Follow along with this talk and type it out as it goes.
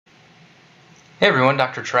Hey everyone,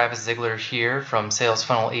 Dr. Travis Ziegler here from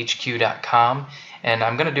SalesFunnelHQ.com, and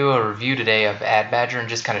I'm going to do a review today of AdBadger and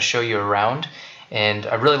just kind of show you around. And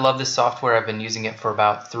I really love this software. I've been using it for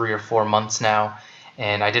about 3 or 4 months now,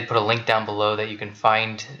 and I did put a link down below that you can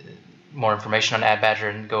find more information on AdBadger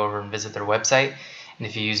and go over and visit their website. And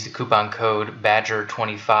if you use the coupon code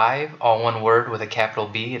BADGER25, all one word with a capital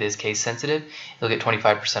B, it is case sensitive, you'll get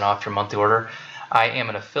 25% off your monthly order. I am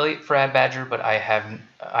an affiliate for AdBadger, but I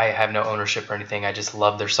have no ownership or anything. I just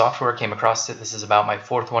love their software, came across it. This is about my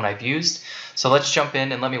 4th one I've used. So let's jump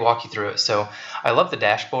in and let me walk you through it. So I love the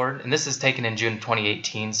dashboard, and this is taken in June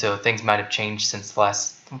 2018, so things might have changed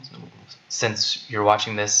since you're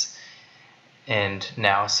watching this and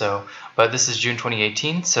now. But this is June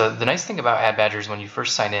 2018. So the nice thing about AdBadger is when you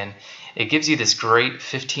first sign in, it gives you this great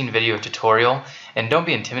 15 video tutorial, and don't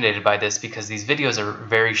be intimidated by this because these videos are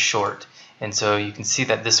very short. And so you can see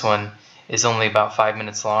that this one is only about 5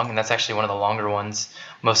 minutes long, and that's actually one of the longer ones,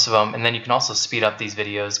 most of them. And then you can also speed up these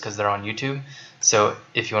videos because they're on YouTube. So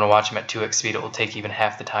if you want to watch them at 2x speed, it will take even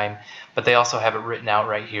half the time. But they also have it written out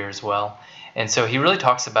right here as well. And so he really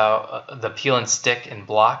talks about the peel and stick and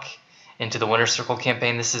block into the winner circle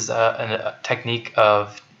campaign. This is a technique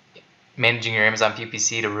of managing your Amazon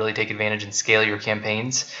PPC to really take advantage and scale your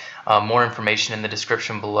campaigns. More information in the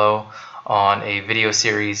description below on a video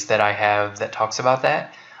series that I have that talks about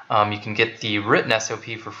that. You can get the written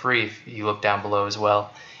SOP for free if you look down below as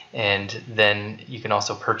well, and then you can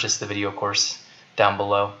also purchase the video course down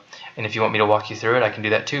below. And if you want me to walk you through it, I can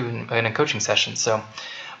do that too in a coaching session.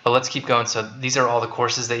 But let's keep going. So these are all the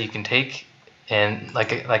courses that you can take, and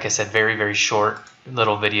like I said, very, very short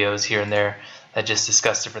little videos here and there that just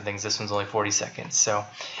discuss different things. This one's only 40 seconds. So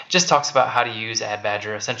it just talks about how to use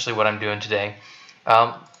AdBadger, essentially what I'm doing today.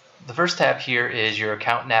 The first tab here is your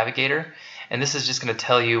account navigator, and this is just going to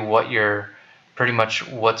tell you pretty much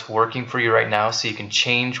what's working for you right now, so you can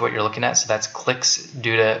change what you're looking at. So that's clicks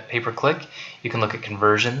due to pay-per-click. You can look at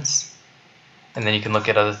conversions, and then you can look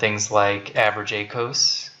at other things like average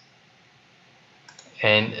ACOS,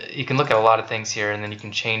 and you can look at a lot of things here, and then you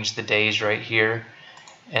can change the days right here.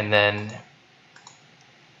 And then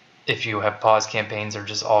if you have pause campaigns or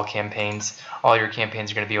just all campaigns, all your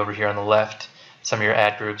campaigns are going to be over here on the left. Some of your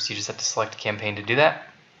ad groups, you just have to select a campaign to do that.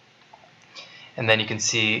 And then you can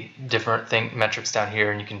see different metrics down here,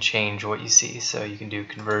 and you can change what you see. So you can do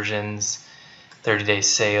conversions, 30-day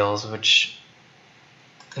sales, and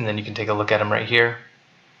then you can take a look at them right here.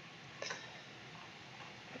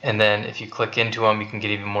 And then if you click into them, you can get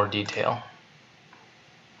even more detail.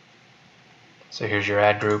 So here's your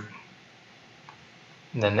ad group,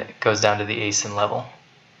 and then it goes down to the ASIN level.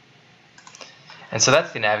 And so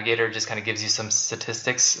that's the navigator. It just kind of gives you some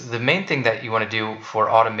statistics. The main thing that you want to do for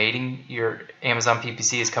automating your Amazon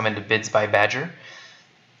PPC is come into Bids by Badger.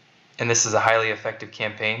 And this is a highly effective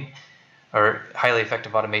campaign or highly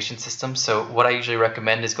effective automation system. So what I usually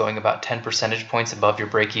recommend is going about 10 percentage points above your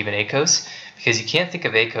break-even ACOS, because you can't think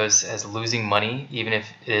of ACOS as losing money even if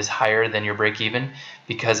it is higher than your break-even,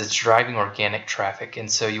 because it's driving organic traffic.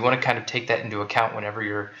 And so you want to kind of take that into account whenever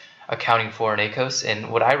you're accounting for an ACOS. And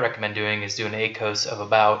what I recommend doing is do an ACOS of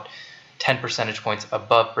about 10 percentage points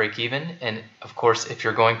above break even. And of course, if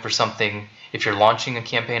you're going for something, if you're launching a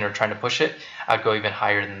campaign or trying to push it, I'd go even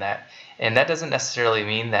higher than that. And that doesn't necessarily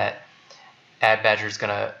mean that AdBadger is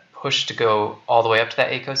going to push to go all the way up to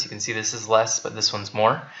that ACOS. You can see this is less, but this one's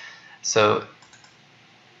more. So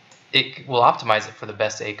it will optimize it for the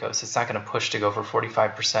best ACOS. It's not going to push to go for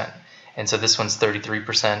 45%. And so this one's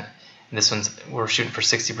 33%. This one's, we're shooting for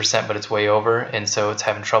 60%, but it's way over, and so it's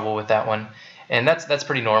having trouble with that one. And that's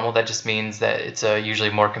pretty normal. That just means that it's a usually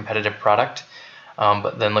more competitive product.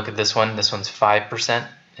 But then look at this one. This one's 5%,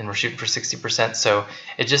 and we're shooting for 60%. So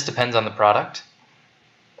it just depends on the product.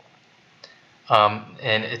 And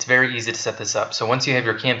it's very easy to set this up. So once you have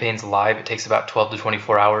your campaigns live, it takes about 12 to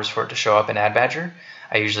 24 hours for it to show up in AdBadger.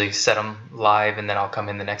 I usually set them live, and then I'll come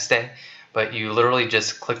in the next day. But you literally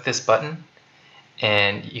just click this button,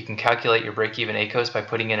 and you can calculate your break-even ACOS by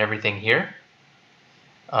putting in everything here.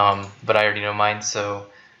 But I already know mine, so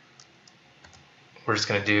we're just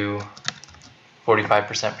going to do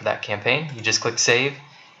 45% for that campaign. You just click save,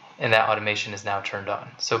 and that automation is now turned on.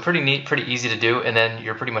 So pretty neat, pretty easy to do, and then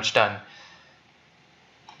you're pretty much done.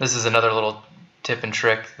 This is another little tip and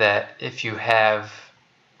trick that if you have,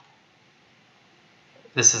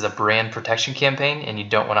 this is a brand protection campaign and you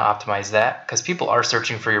don't want to optimize that, because people are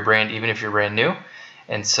searching for your brand even if you're brand new.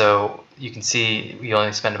 And so you can see you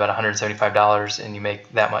only spend about $175 and you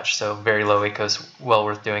make that much, so very low ACOS, well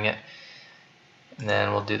worth doing it. And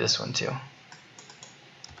then we'll do this one too.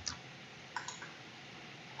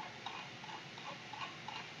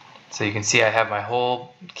 So you can see I have my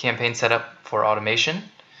whole campaign set up for automation,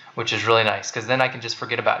 which is really nice because then I can just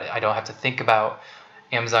forget about it. I don't have to think about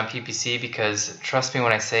Amazon PPC, because trust me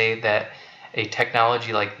when I say that a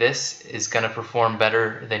technology like this is going to perform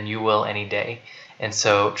better than you will any day. And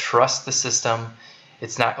so trust the system.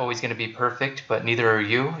 It's not always going to be perfect, but neither are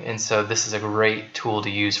you. And so this is a great tool to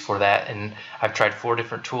use for that. And I've tried 4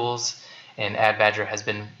 different tools, and AdBadger has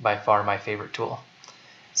been by far my favorite tool.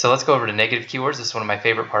 So let's go over to negative keywords. This is one of my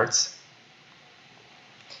favorite parts.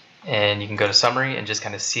 And you can go to summary and just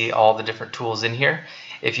kind of see all the different tools in here.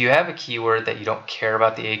 If you have a keyword that you don't care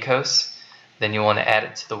about the ACOS, then you want to add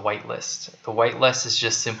it to the whitelist. The whitelist is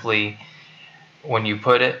just simply when you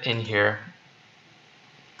put it in here,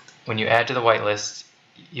 when you add to the whitelist,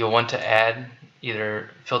 you'll want to add either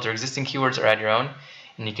filter existing keywords or add your own,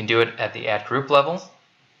 and you can do it at the ad group level,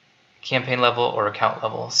 campaign level, or account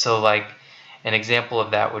level. So like an example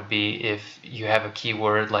of that would be if you have a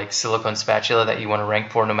keyword like silicone spatula that you want to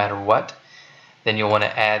rank for no matter what, then you'll want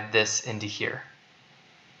to add this into here.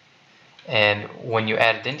 And when you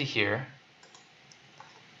add it into here,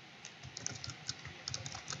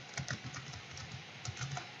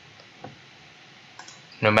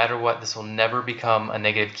 no matter what, this will never become a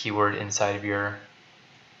negative keyword inside of your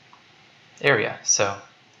area. So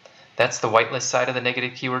that's the whitelist side of the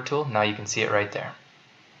negative keyword tool. Now you can see it right there.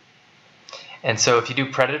 And so if you do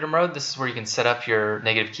predator mode, this is where you can set up your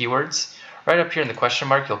negative keywords. Right up here in the question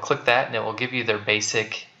mark, you'll click that and it will give you their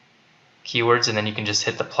basic keywords, and then you can just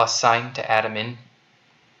hit the plus sign to add them in.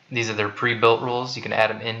 These are their pre-built rules. You can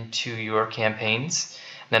add them into your campaigns,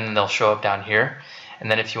 and then they'll show up down here.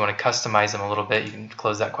 And then if you want to customize them a little bit, you can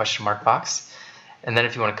close that question mark box. And then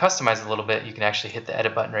if you want to customize it a little bit, you can actually hit the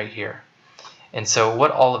edit button right here. And so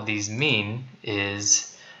what all of these mean is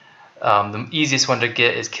the easiest one to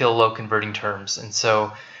get is kill low converting terms. And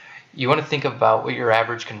so you want to think about what your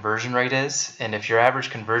average conversion rate is. And if your average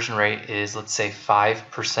conversion rate is, let's say,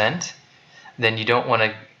 5%, then you don't want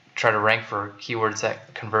to try to rank for keywords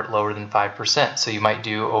that convert lower than 5%. So you might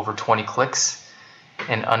do over 20 clicks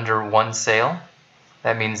and under 1 sale.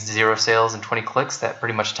 That means 0 sales and 20 clicks. That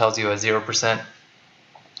pretty much tells you a 0%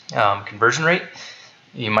 conversion rate.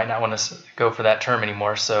 You might not want to go for that term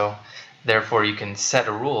anymore. So therefore you can set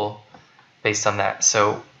a rule based on that.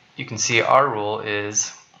 So you can see our rule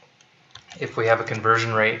is if we have a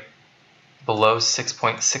conversion rate below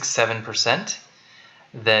 6.67%,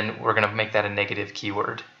 then we're going to make that a negative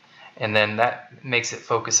keyword. And then that makes it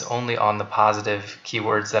focus only on the positive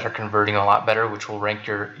keywords that are converting a lot better, which will rank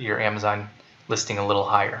your Amazon listing a little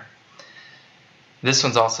higher. This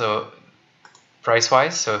one's also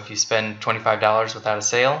price-wise, so if you spend $25 without a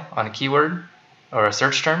sale on a keyword or a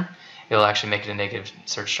search term, it'll actually make it a negative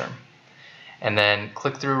search term. And then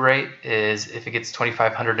click-through rate is if it gets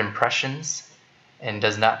 2,500 impressions and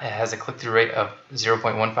it has a click-through rate of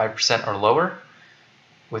 0.15% or lower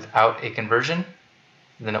without a conversion,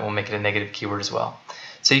 then it will make it a negative keyword as well.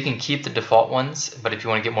 So you can keep the default ones, but if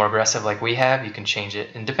you want to get more aggressive like we have, you can change it.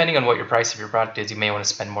 And depending on what your price of your product is, you may want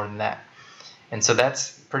to spend more than that. And so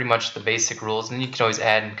that's pretty much the basic rules. And then you can always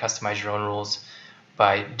add and customize your own rules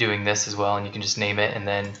by doing this as well. And you can just name it, and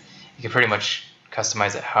then you can pretty much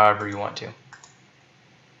customize it however you want to.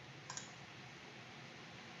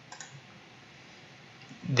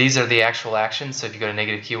 These are the actual actions. So if you go to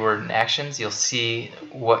negative keyword and actions, you'll see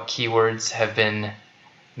what keywords have been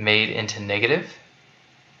made into negative.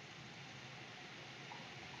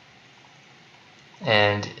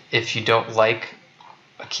 And if you don't like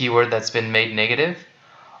a keyword that's been made negative,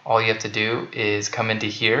 all you have to do is come into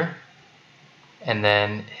here and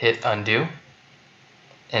then hit undo,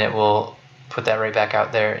 and it will put that right back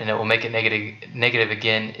out there, and it will make it negative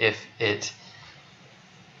again if it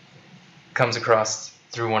comes across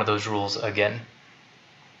through one of those rules again.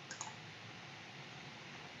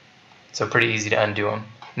 So pretty easy to undo them.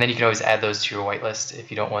 And then you can always add those to your whitelist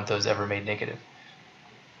if you don't want those ever made negative.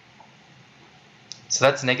 So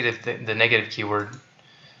that's the negative keyword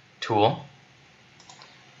tool.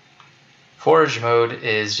 Forage mode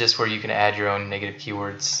is just where you can add your own negative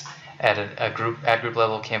keywords at ad group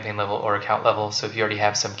level, campaign level, or account level. So if you already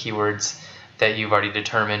have some keywords that you've already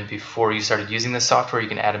determined before you started using this software, you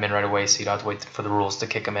can add them in right away so you don't have to wait for the rules to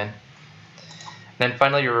kick them in. Then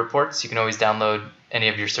finally, your reports. You can always download any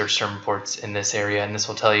of your search term reports in this area, and this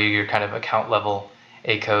will tell you your kind of account level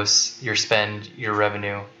ACOS, your spend, your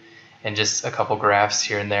revenue, and just a couple graphs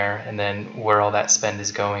here and there, and then where all that spend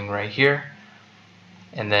is going right here.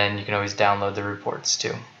 And then you can always download the reports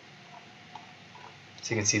too.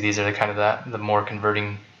 So you can see these are the kind of the more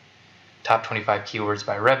converting top 25 keywords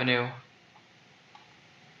by revenue,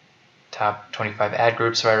 top 25 ad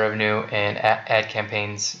groups by revenue, and ad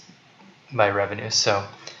campaigns by revenue. So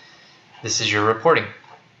this is your reporting.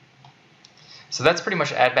 So that's pretty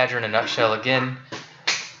much AdBadger in a nutshell. Again,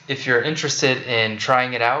 if you're interested in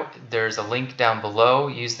trying it out, there's a link down below.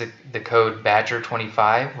 Use the code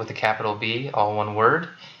BADGER25 with a capital B, all one word,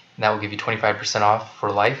 and that will give you 25% off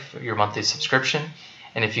for life, your monthly subscription.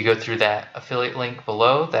 And if you go through that affiliate link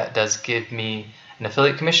below, that does give me an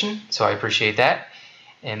affiliate commission, so I appreciate that.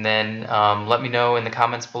 And then let me know in the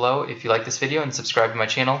comments below if you like this video, and subscribe to my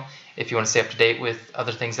channel if you want to stay up to date with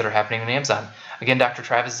other things that are happening on Amazon. Again, Dr.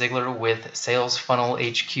 Travis Ziegler with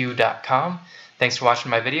SalesFunnelHQ.com. Thanks for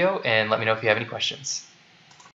watching my video, and let me know if you have any questions.